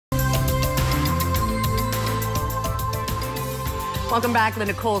Welcome back.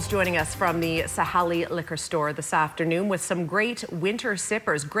 Linda Cole's joining us from the Sahali Liquor Store this afternoon with some great winter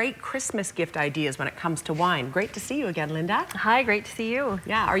sippers, great Christmas gift ideas when it comes to wine. Great to see you again, Linda. Hi, great to see you.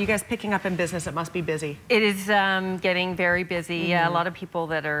 Yeah, are you guys picking up in business? It must be busy. It is getting very busy. Yeah, a lot of people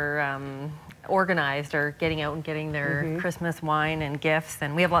that are organized are getting out and getting their Christmas wine and gifts,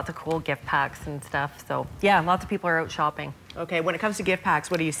 and we have lots of cool gift packs and stuff. So yeah, lots of people are out shopping. Okay, when it comes to gift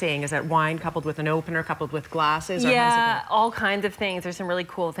packs, what are you seeing? Is that wine coupled with an opener, coupled with glasses? Or yeah, all kinds of things. There's some really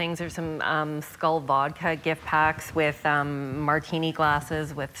cool things. There's some Skull vodka gift packs with martini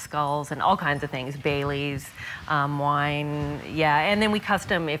glasses with skulls and all kinds of things. Baileys, wine, yeah. And then we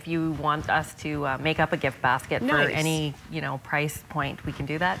custom, if you want us to make up a gift basket for any, price point, we can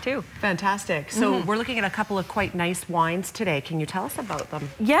do that too. Fantastic. So we're looking at a couple of quite nice wines today. Can you tell us about them?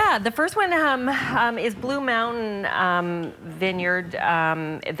 Yeah, the first one is Blue Mountain Vineyard.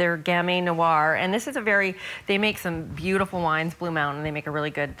 They're Gamay Noir, and this is they make some beautiful wines. Blue Mountain, they make a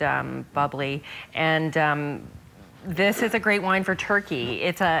really good bubbly, and this is a great wine for turkey.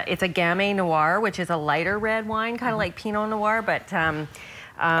 It's a Gamay Noir, which is a lighter red wine, kind of like Pinot Noir, but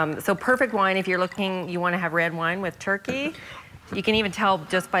so perfect wine if you want to have red wine with turkey. You can even tell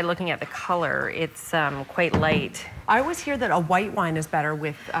just by looking at the color, it's quite light. I always hear that a white wine is better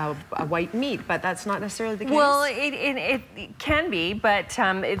with a white meat, but that's not necessarily the case. Well, it can be, but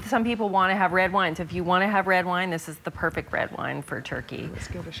some people want to have red wines. If you want to have red wine, this is the perfect red wine for turkey. Let's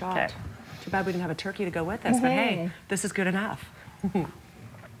give it a shot. Okay. Too bad we didn't have a turkey to go with this, but hey, this is good enough.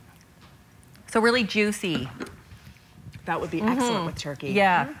 So really juicy. That would be excellent with turkey.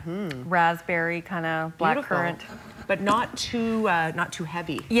 Yeah, raspberry, kind of blackcurrant. But not too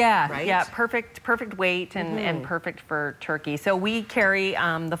heavy. Yeah, right? Yeah, perfect weight and perfect for turkey. So we carry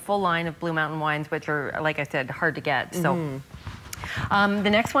the full line of Blue Mountain wines, which are, like I said, hard to get. So the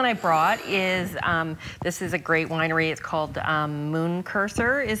next one I brought is, this is a great winery. It's called Moon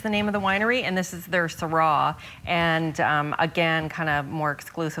Cursor is the name of the winery, and this is their Syrah. And again, kind of more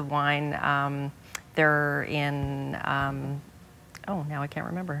exclusive wine. They're in, oh, now I can't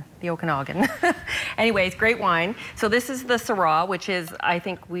remember, the Okanagan. Anyways, great wine. So this is the Syrah, which is, I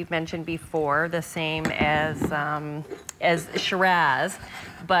think we've mentioned before, the same as Shiraz,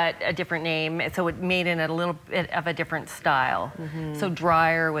 but a different name. So it made in a little bit of a different style. So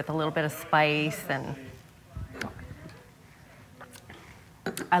drier with a little bit of spice. And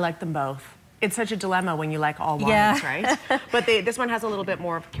I like them both. It's such a dilemma when you like all wines, right? But this one has a little bit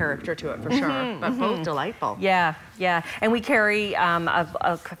more of character to it for sure, but both delightful. Yeah, yeah. And we carry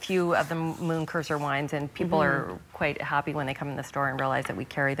a few of the Moon Cursor wines, and people are quite happy when they come in the store and realize that we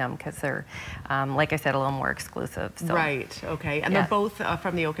carry them because they're, like I said, a little more exclusive. So. Right, okay. And they're both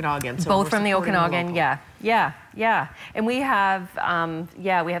from the Okanagan. So both from the Okanagan, yeah. And we have,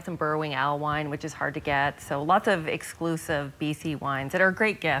 we have some Burrowing Owl wine, which is hard to get. So lots of exclusive BC wines that are a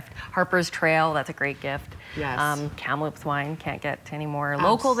great gift. Harper's Trail, that's a great gift. Yes. Kamloops wine, can't get any more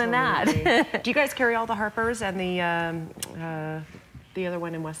local than that. Do you guys carry all the Harpers and the other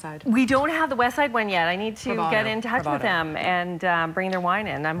one in Westside? We don't have the Westside one yet. I need to get in touch with them and bring their wine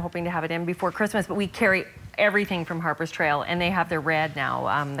in. I'm hoping to have it in before Christmas, but we carry everything from Harper's Trail, and they have their red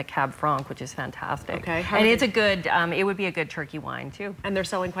now, the Cab Franc, which is fantastic. Okay. And it's a good, it would be a good turkey wine too. And they're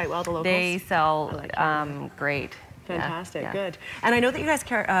selling quite well, the locals? They sell great. Fantastic, good. And I know that you guys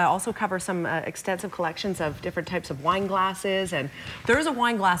also cover some extensive collections of different types of wine glasses, and there's a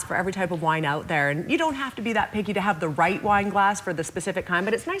wine glass for every type of wine out there, and you don't have to be that picky to have the right wine glass for the specific kind,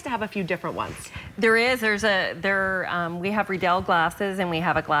 but it's nice to have a few different ones. There is. We have Riedel glasses, and we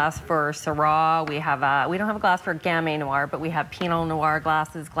have a glass for Syrah. We don't have a glass for Gamay Noir, but we have Pinot Noir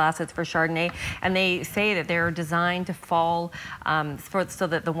glasses for Chardonnay, and they say that they're designed to fall so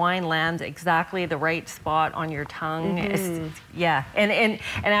that the wine lands exactly the right spot on your tongue. Yeah, and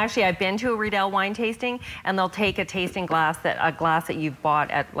actually I've been to a Riedel wine tasting, and they'll take a tasting glass that you've bought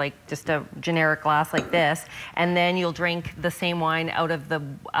at like just a generic glass like this, and then you'll drink the same wine out of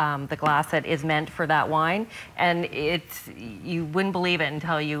the glass that is meant for that wine, and you wouldn't believe it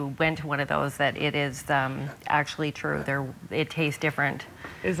until you went to one of those that it is actually true. It tastes different.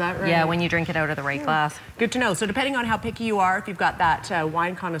 Is that right? Yeah, when you drink it out of the right glass. Good to know. So depending on how picky you are, if you've got that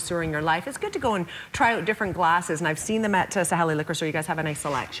wine connoisseur in your life, it's good to go and try out different glasses. And I've seen them at Sahali Liquor Store. You guys have a nice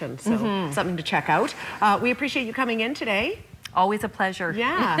selection, so something to check out. We appreciate you coming in today. Always a pleasure.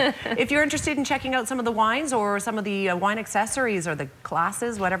 Yeah. If you're interested in checking out some of the wines or some of the wine accessories or the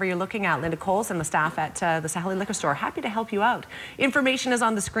glasses, whatever you're looking at, Linda Coles and the staff at the Sahali Liquor Store, happy to help you out. Information is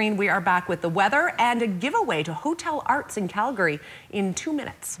on the screen. We are back with the weather and a giveaway to Hotel Arts in Calgary in 2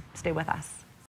 minutes. Stay with us.